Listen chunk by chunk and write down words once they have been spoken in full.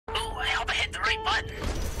right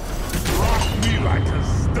button. Rock me like a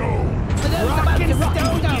stone. For those about to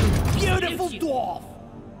Stone, you, beautiful dwarf!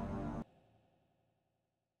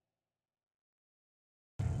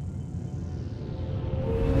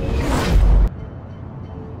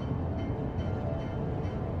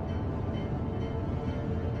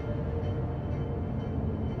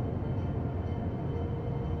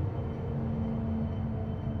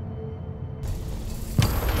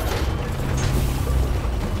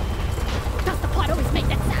 Does the pot always make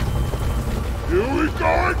that sound? Here we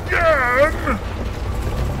go again!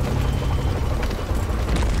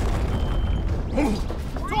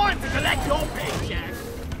 Time to collect your paycheck!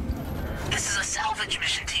 This is a salvage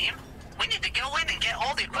mission, team. We need to go in and get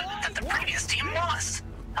all the equipment that the previous team lost.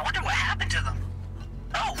 I wonder what happened to them.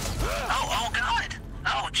 Oh God.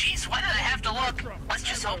 Oh, jeez, why did I have to look? Let's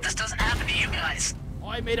just hope this doesn't happen to you guys.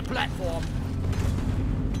 I made a platform.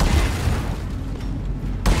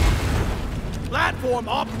 Platform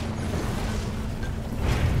up!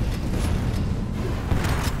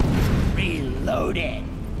 Reloaded.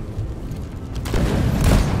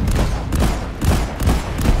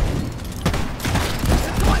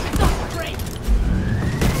 The time is up for break!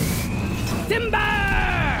 Timber!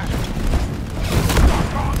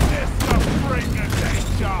 Suck on this to bring a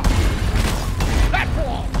danger!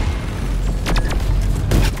 Platform!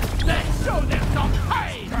 Let's show them some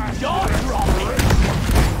pain! Jaw dropping!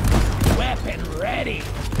 Weapon ready!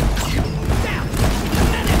 Down!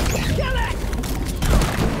 Kill it!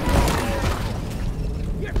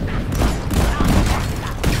 You're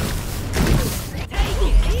Take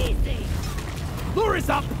it easy. Lure is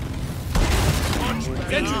up!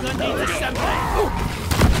 Sentry gun needs assembly!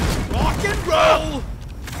 Rock and roll!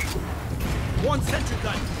 One sentry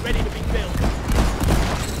gun ready to be built.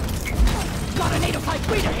 Got a native type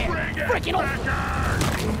breeder here. Freaking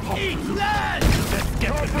awesome. Eat that! Let's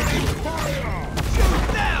get the fire! Shoot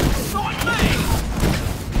them! Not me!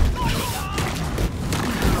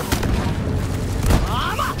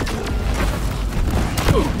 Mama.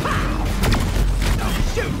 Don't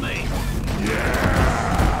shoot me!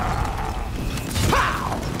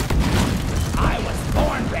 Pow! I was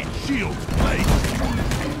born ready. Shield plate!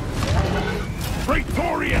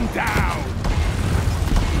 Praetorian down!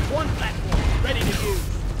 One platform ready to use.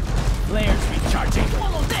 Flares recharging.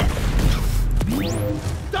 Follow this!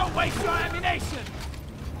 Don't waste your ammunition!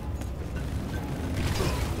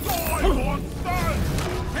 Die on stand!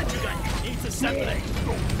 Sentry gun needs assembly.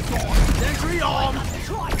 Sentry armed.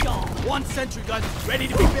 Try y'all. One sentry gun ready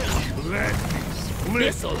to be built. Let me split!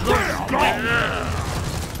 This'll look Go!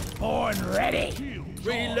 born ready.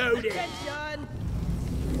 Reloading.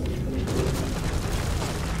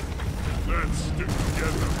 Let's stick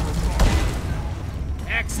together for fun.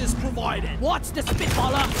 Access provided. What's the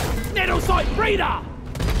spitballer? Nettlecite breeder!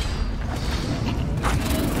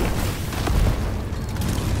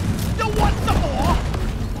 You want some more?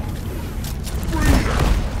 Breeder!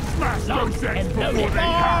 Smash Locked those and eggs before loaded. they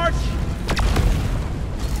hatch! March!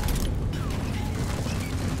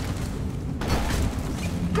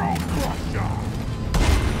 Go Crusher!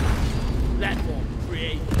 Platform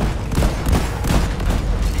created.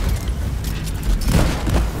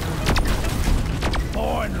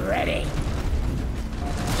 Born ready.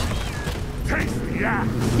 Taste the axe!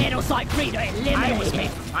 Native breeder I was eliminated.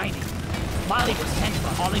 made for mining. Molly was sent for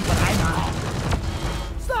hauling what I know.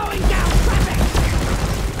 Slowing down traffic.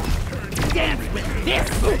 Dance with this!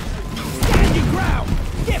 Stand your ground!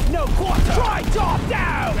 Give no quarter! Try job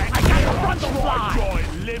down! I got a frontal fly! Joy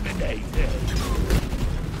eliminated!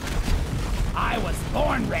 I was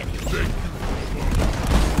born ready.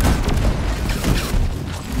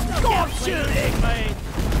 Stop shooting me!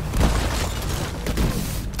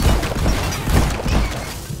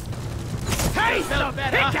 Taste Felt the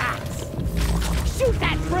better. pickaxe! Shoot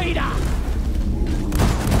that breeder.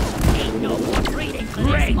 Ain't no more breeding for this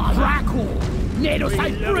Great mother. crackle!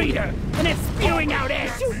 Nanosite breeder! And it's spewing out air!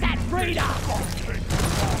 Shoot that breeder.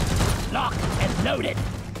 Locked and loaded!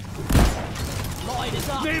 Lloyd is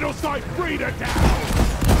up. Needle sight breeder down!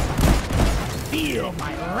 Feel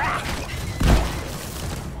my wrath!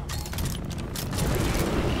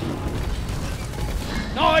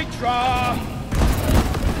 Nitra!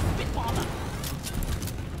 Spitballer.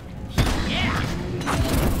 Yeah!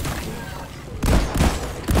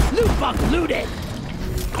 Loot box looted!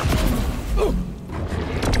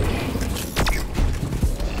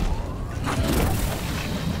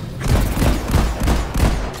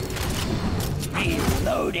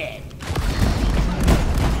 Reloaded!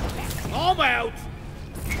 I'm out!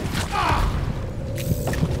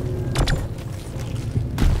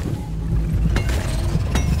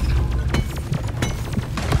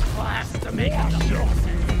 Blast to make it the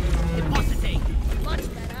process. Depositing. Much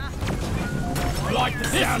better. I like the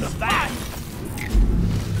sound of that.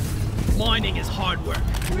 Mining is hard work.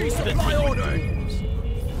 Resupply order.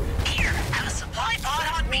 Here, have a supply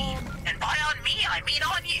pod on me. And by on me, I mean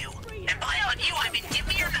on you. And by on you, I mean give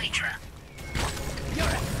me your nitra. You're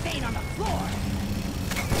a stain on the floor.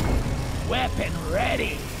 Weapon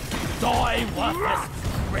ready. Die worthless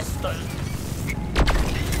crystal.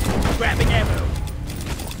 Grabbing ammo.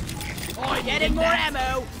 I'm getting more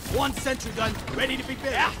ammo. One sentry gun ready to be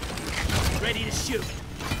built. Yeah. Ready to shoot.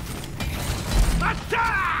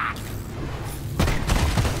 Attack!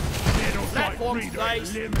 Platforms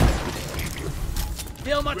placed.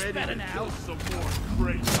 Feel much better now. Some more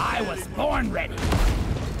crazy. I was born ready.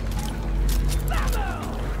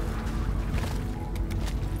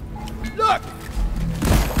 Look!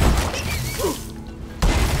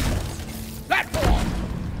 Platform!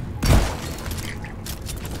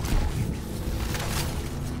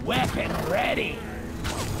 Weapon ready.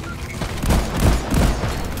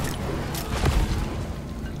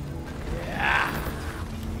 Yeah.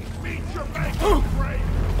 Meet your maker, Frank.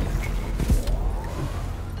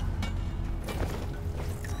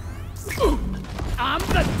 I'm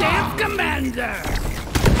the dance commander.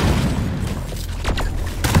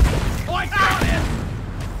 I got it.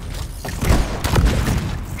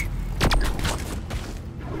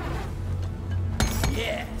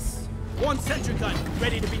 Yes. One sentry gun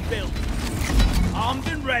ready to be built. Armed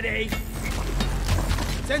and ready.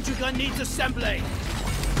 Sentry gun needs assembly.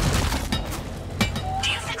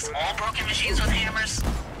 Do you fix all broken machines with hammers?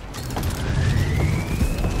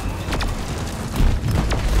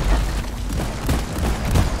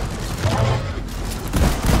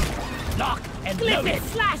 Lock and Clip load it, it.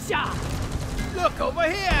 slasher! Look over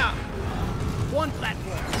here! One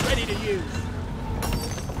platform ready to use.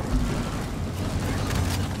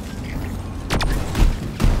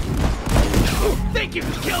 Think you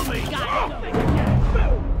can kill me? Got it.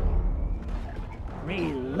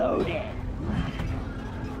 Reloaded.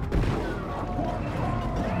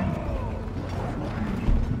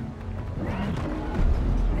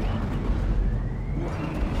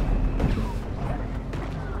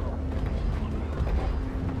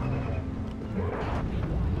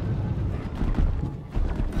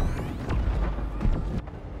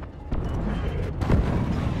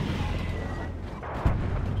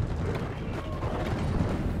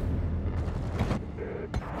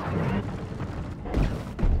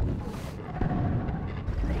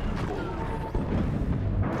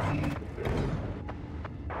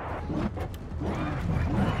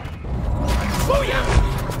 Booyah!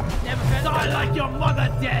 Never felt Die like your mother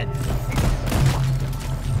dead!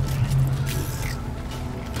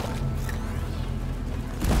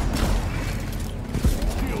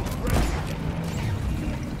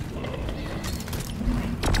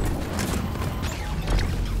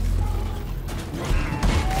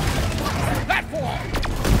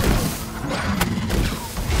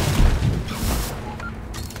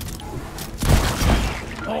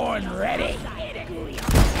 Born ready.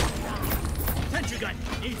 Sentry gun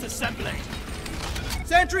needs assembly.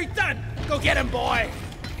 Sentry done! Go get him, boy!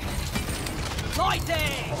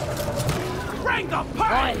 Lighting! Bring the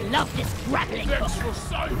I pain! love this grappling hook. Thanks for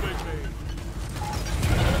saving me.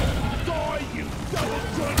 Die, you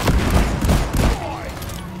double-jointed die!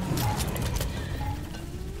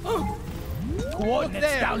 Coordinates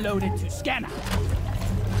there. downloaded to scanner.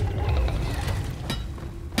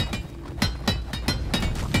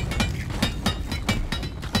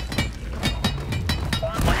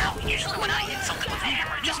 Wow, usually when I hit something with a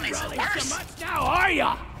hammer, it just makes it worse. So much now, are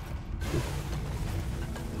ya?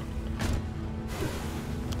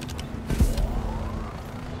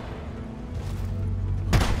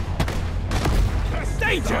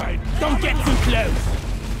 Danger! Don't get too close.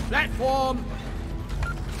 Platform!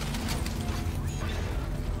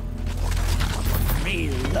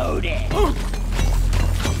 Reloaded.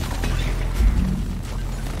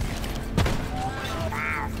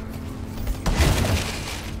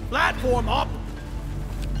 Platform up!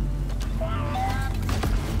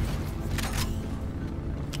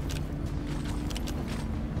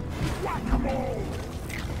 Whack-a-mole!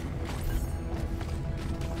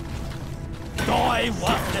 Die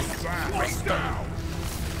worthless Back crystal. down!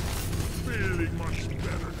 Feeling much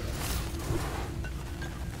better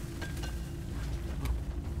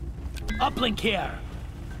now. Uplink here.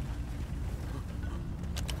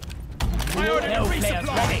 I ordered No a players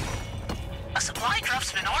resupply! ready. A supply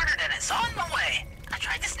drop's been ordered and it's on the way. I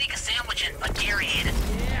tried to sneak a sandwich in, but Gary ate it.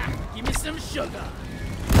 Yeah, give me some sugar.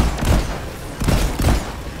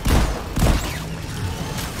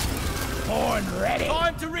 Born ready.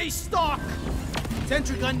 Time to restock!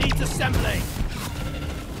 Sentry gun needs assembly.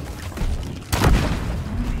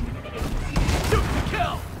 Shoot to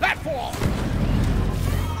kill. Platform!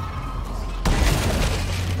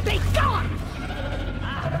 Be gone!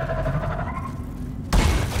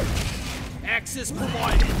 Access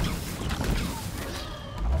provided.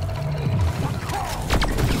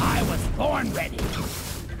 I was born ready.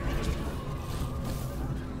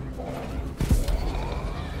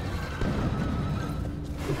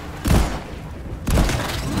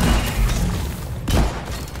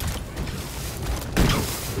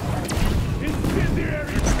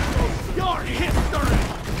 Incendiary! Your history!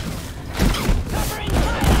 Covering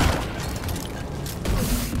fire!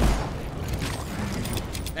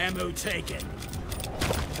 Ammo taken.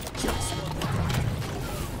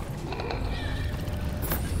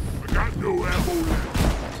 I got no ammo left.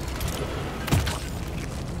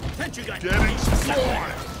 Sentry gun. Getting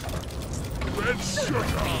destroyed. Red sugar.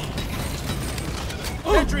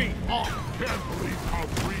 Sentry off. Can't believe how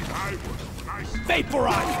green I was. Nice.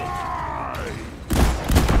 Vaporize it.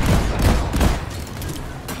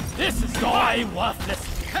 This is die worthless.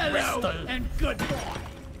 Hello crystal. and goodbye.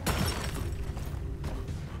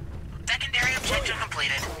 Secondary objective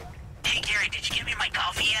completed. Hey Gary, did you give me my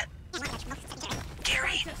coffee yet?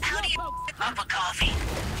 Gary, how do you up a coffee?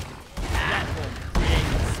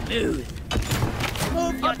 Smooth.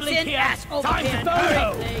 Move your Uplink tin here. ass over Time here to and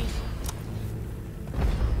photo. hurry, please.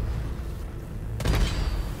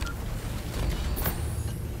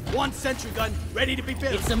 One sentry gun ready to be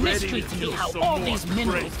built. It's a mystery to me kill how some all more these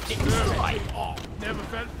minerals get destroyed. Oh, never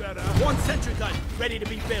felt better. One sentry gun ready to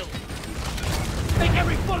be built. Make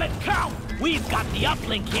every bullet count. We've got the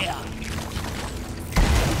uplink here.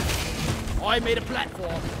 I made a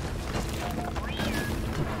platform.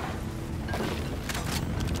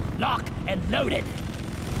 Lock and loaded.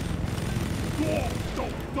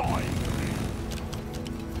 Don't die to me.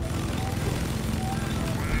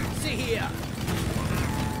 See here.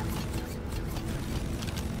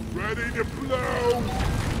 Ready to blow.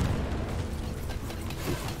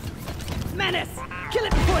 Menace! Kill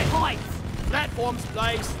it before it hides! Platforms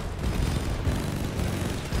placed.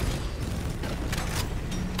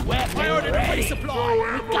 Weapons I ordered a ready.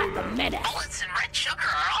 resupply. We've got the menace. Bullets and red sugar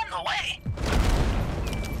are on the way.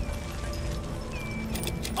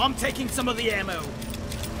 I'm taking some of the ammo.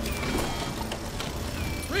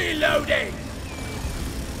 Reloading!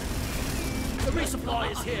 The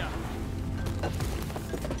resupply is here.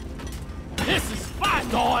 This is fun.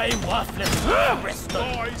 Die worthless. Crystal.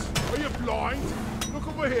 Guys, are you blind? Look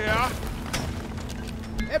over here.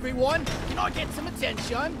 Everyone, can I get some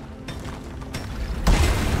attention?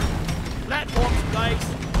 Platforms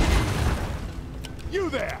placed. You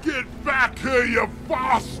there! Get back here, you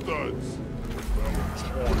bastards!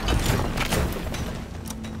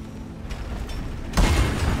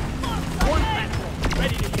 One platform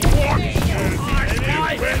ready to be Watch it! And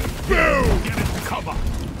it went boom! Get it to cover!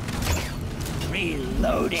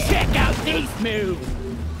 Reloading. Check out these moves.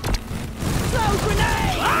 Throw grenade!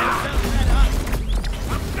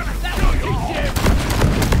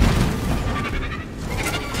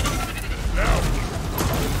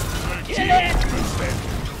 Kill it.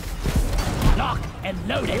 Lock and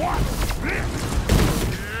loaded.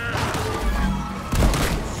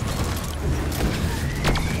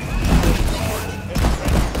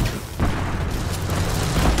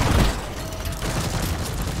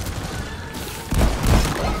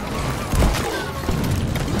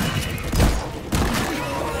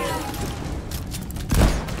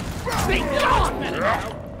 Be gone.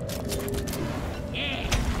 Yeah.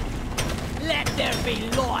 Let there be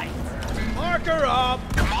light. Marker up.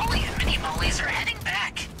 The Molly and Mini Mollies are heading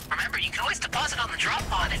back. Remember, you can always deposit on the drop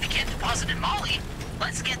pod if you can't deposit in Molly.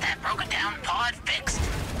 Let's get that broken down pod fixed.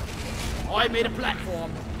 I made a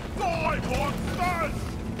platform. Die, monsters!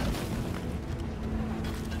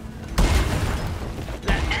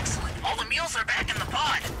 Excellent. All the meals are back in the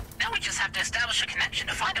pod. Now we just have to establish a connection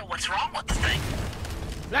to find out what's wrong with the thing.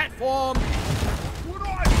 Platform. What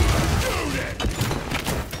I shoot it!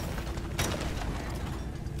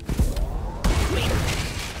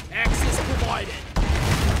 Access provided.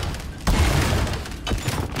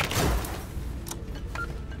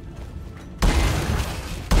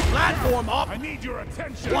 Platform up. I need your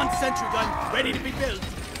attention! One sentry gun ready to be built.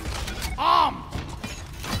 Armed.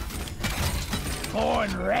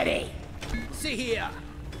 Born ready. See here.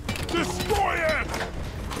 Destroy it!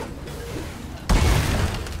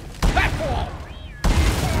 Platform.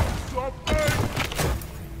 Something!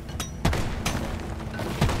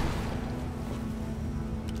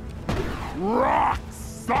 Rock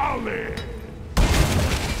solid!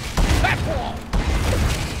 Platform.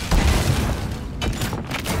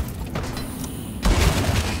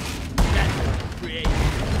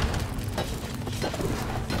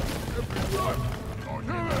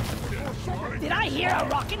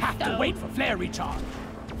 wait for flare recharge.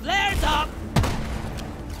 Flares up!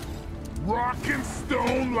 Rock and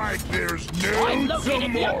stone like there's no I'm located the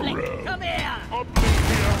tomorrow. uplink. Come here! Uplink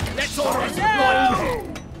here. Let's order a Hello.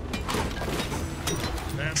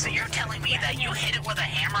 So you're telling me that you hit it with a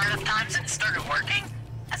hammer enough times and it started working?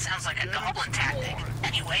 That sounds like a goblin tactic.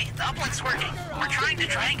 Anyway, the uplink's working. We're trying to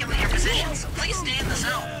triangulate your position, so please stay in the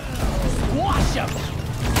zone. Squash him!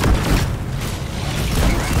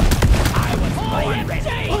 I was born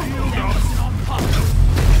ready! Listen on pump.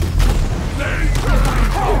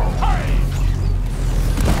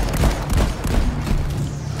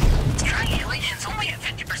 Triangulation's only at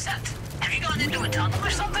 50%. Have you gone into a tunnel or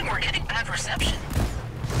something? We're getting bad reception.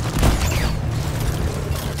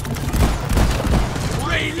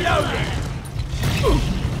 Reloading!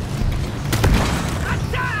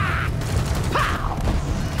 Attack! Pow!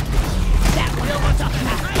 That will was up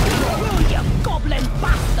behind you, you goblin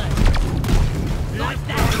bastard! Like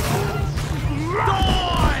that!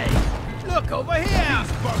 Die! Look over here!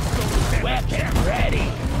 Weapon ready!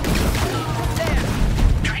 There!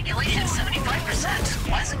 Triangulation's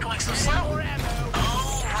 75%. Why is it going so slow?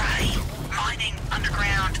 Oh, right. Mining,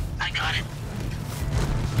 underground. I got it.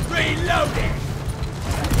 Reloading!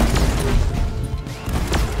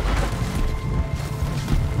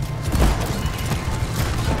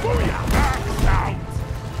 Booyah! Max out!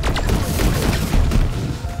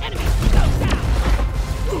 Enemy, go down!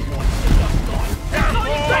 What's the dust going?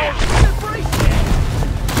 Celebration!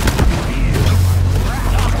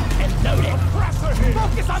 And loaded!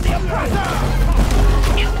 Focus on the oppressor!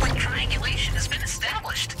 Uplink triangulation has been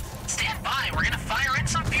established. Stand by, we're gonna fire in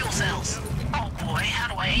some fuel cells. Oh boy, how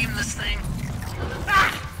do I aim this thing?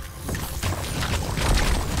 Ah!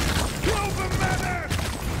 Kill the menace!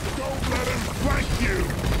 Don't let him flank you!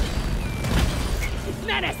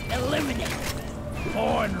 Menace eliminated!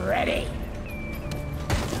 Born ready!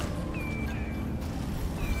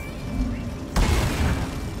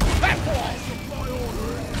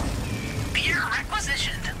 Beer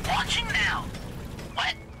requisitioned. Launching now.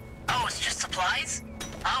 What? Oh, it's just supplies?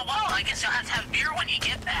 Oh, well, I guess you'll have to have beer when you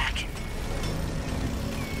get back.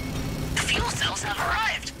 The fuel cells have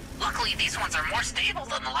arrived. Luckily, these ones are more stable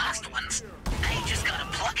than the last ones. Now you just gotta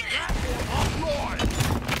plug it in.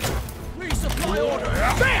 Resupply order!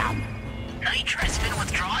 BAM! Nitra has been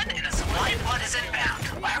withdrawn and a supply pod is inbound.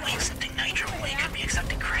 Why are we accepting nitro when we could be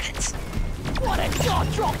accepting credits? What a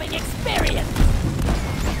jaw-dropping experience!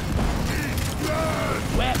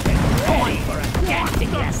 Weapon ready for a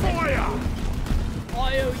gassing lesson! Fire! I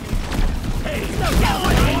owe you. Hey, no doubt!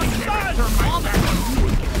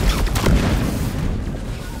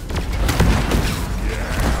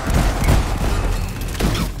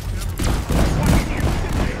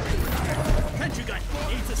 Entry gun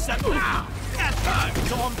needs assembly. Now! That's time!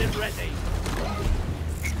 Armed and ready.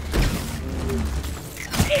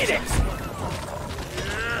 Eat it!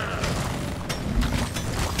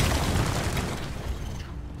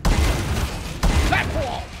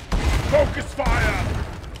 Platform! Focus fire!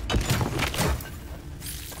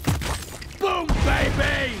 Boom,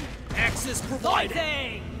 baby! Access provided.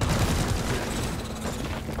 Fighting!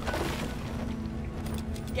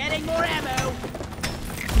 Getting more ammo!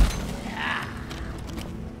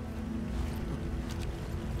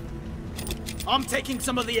 I'm taking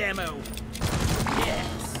some of the ammo.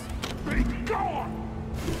 Yes! Be gone!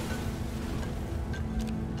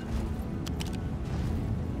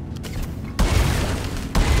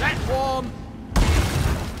 Platform!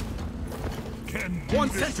 Can One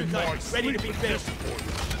do this sentry in gun my ready to sleep be at built. this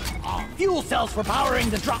point. Fuel cells for powering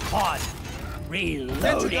the drop pod! Sentry gun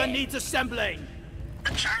Reloading! needs assembling.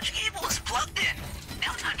 The charge cable is plugged in.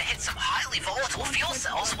 Now time to hit some highly volatile fuel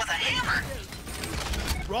cells with a hammer.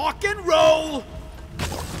 Rock and roll!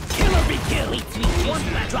 Killer be kill! Eats me one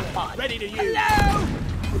that drop pod! Ready to use. Hello!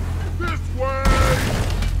 This way!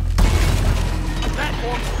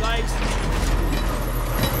 Platform's placed.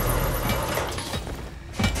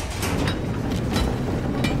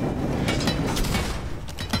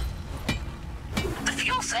 The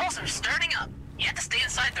fuel cells are starting up. You have to stay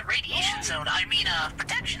inside the radiation zone,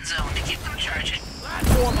 protection zone to keep them charging.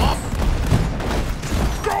 Platform up.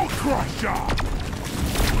 Go Crusher!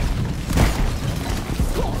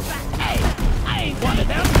 Hey! I ain't one of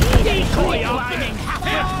them! Decoy opening!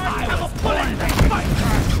 I was born to fight!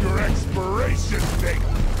 Past your expiration date!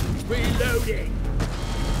 Reloading.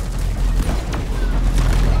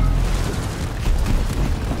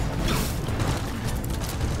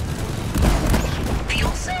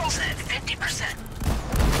 Fuel cells at 50%.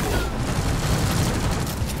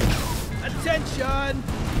 Attention!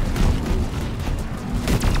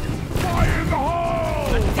 Fire in the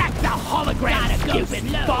hole! Attack the hologram, stupid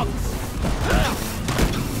bugs!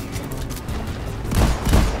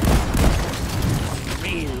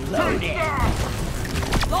 Reloading!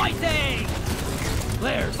 Lighting!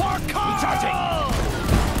 Flares! Recharging!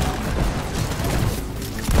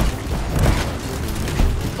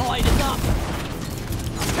 Light is up!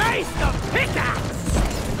 Taste the pickaxe!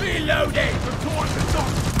 Reloading!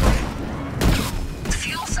 The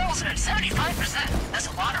fuel cells are at 75%. That's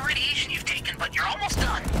a lot of radiation you've taken, but you're almost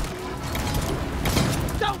done.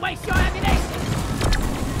 Don't waste your ammunition!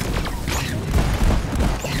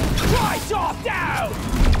 Right off down!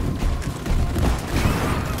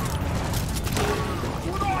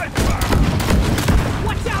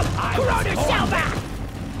 Watch out! Corona shell back!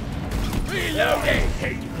 Reloading!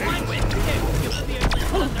 I'm with you!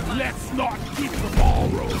 Let's not keep the ball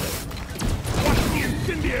rolling! Watch the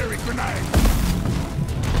incendiary grenade!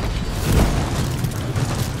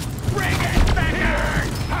 Bring it back here!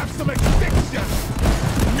 Have some extinction!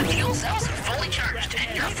 The fuel cells are fully charged,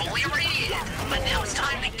 and you're fully irradiated. But now it's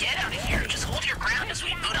time to get out of here. Just hold your ground as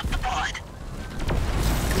we boot up the pod.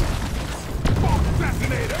 Bomb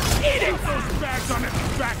assassinator! Eat it! Put those bags on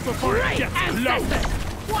its back before it gets low!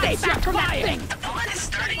 Stay back from that thing! The pod is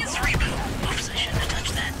starting its reboot. Oops, I shouldn't have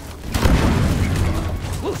touched that.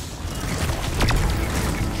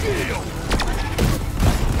 Shield!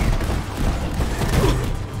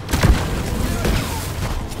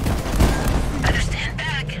 Better stand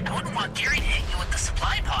back. I wouldn't want Gary to hit you with the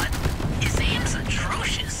supply pod. His aim's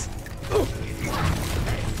atrocious.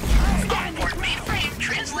 Onboard mainframe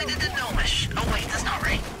translated to Gnomish. Oh wait, that's not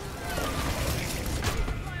right.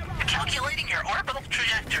 Calculating your orbital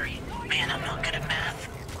trajectory. Man, I'm not good at math.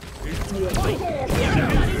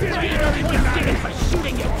 For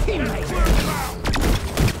shooting your teammates!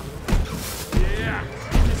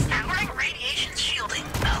 Powering radiation shielding.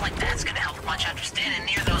 Not like that's gonna help much after standing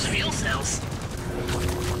near those fuel cells.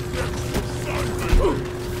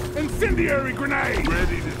 Incendiary grenade!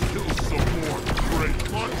 Ready to kill some more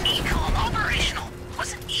great money. ECOM operational.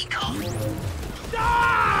 What's an ECOM?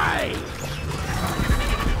 Die!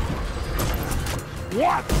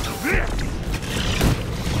 What's this?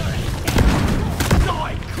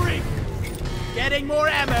 Die, creep! Getting more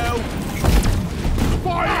ammo!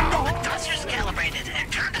 Fire! The thruster's calibrated and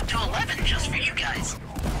turned up to 11 just for you guys.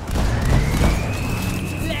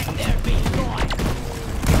 Let there be light!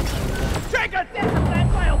 Take a sip of that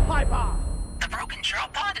rail piper! The broken drill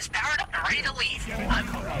pod is powered up and ready to leave. I'm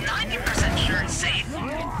 90% sure it's safe.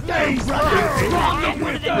 Hey, brother!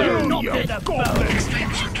 Stronger than you, not to the bone!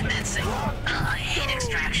 Extraction commencing. I hate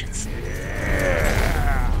extractions.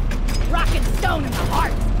 Rock and stone in the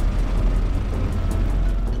heart!